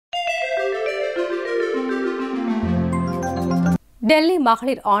டெல்லி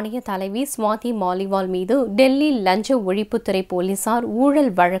மகளிர் ஆணைய தலைவி ஸ்வாதி மாலிவால் மீது டெல்லி லஞ்ச ஒழிப்புத்துறை போலீசார்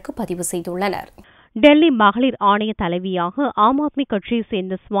ஊழல் வழக்கு பதிவு செய்துள்ளனர். டெல்லி மகளிர் ஆணைய தலைவியாக ஆம் ஆத்மி கட்சியை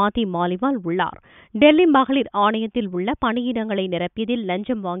சேர்ந்த ஸ்வாதி மாலிவால் உள்ளார். டெல்லி மகளிர் ஆணையத்தில் உள்ள பணியிடங்களை நிரப்பியதில்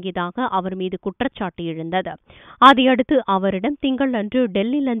லஞ்சம் வாங்கியதாக அவர் மீது குற்றச்சாட்டு எழுந்தது. அதையடுத்து அவரிடம் திங்களன்று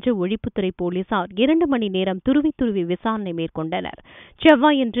டெல்லி லஞ்ச ஒழிப்புத்துறை போலீசார் 2 மணி நேரம் துருவி விசாரணை மேற்கொண்டனர்.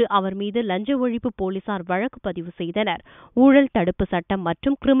 செவ்வாயன்று அவர் மீது லஞ்ச ஒழிப்பு போலீசார் வழக்கு பதிவு செய்தனர். ஊழல் தடுப்பு சட்டம்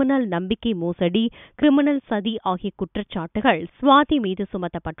மற்றும் கிரிமினல் நம்பிக்கை மோசடி, கிரிமினல் சதி ஆகிய குற்றச்சாட்டுகள் ஸ்வாதி மீது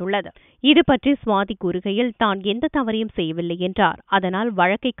சுமத்தப்பட்டுள்ளது. இதுபற்றி ஸ்வாதி கூறுகையில், தான் எந்த தவறையும் செய்யவில்லை என்றார். அதனால்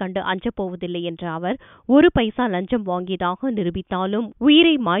வழக்கை கண்டு அஞ்சப்போவதில்லை என்ற அவர், 1 பைசா லஞ்சம் வாங்கியதாக நிரூபித்தாலும்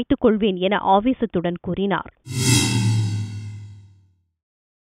உயிரை மாய்த்துக் கொள்வேன் என ஆவேசத்துடன் கூறினார்.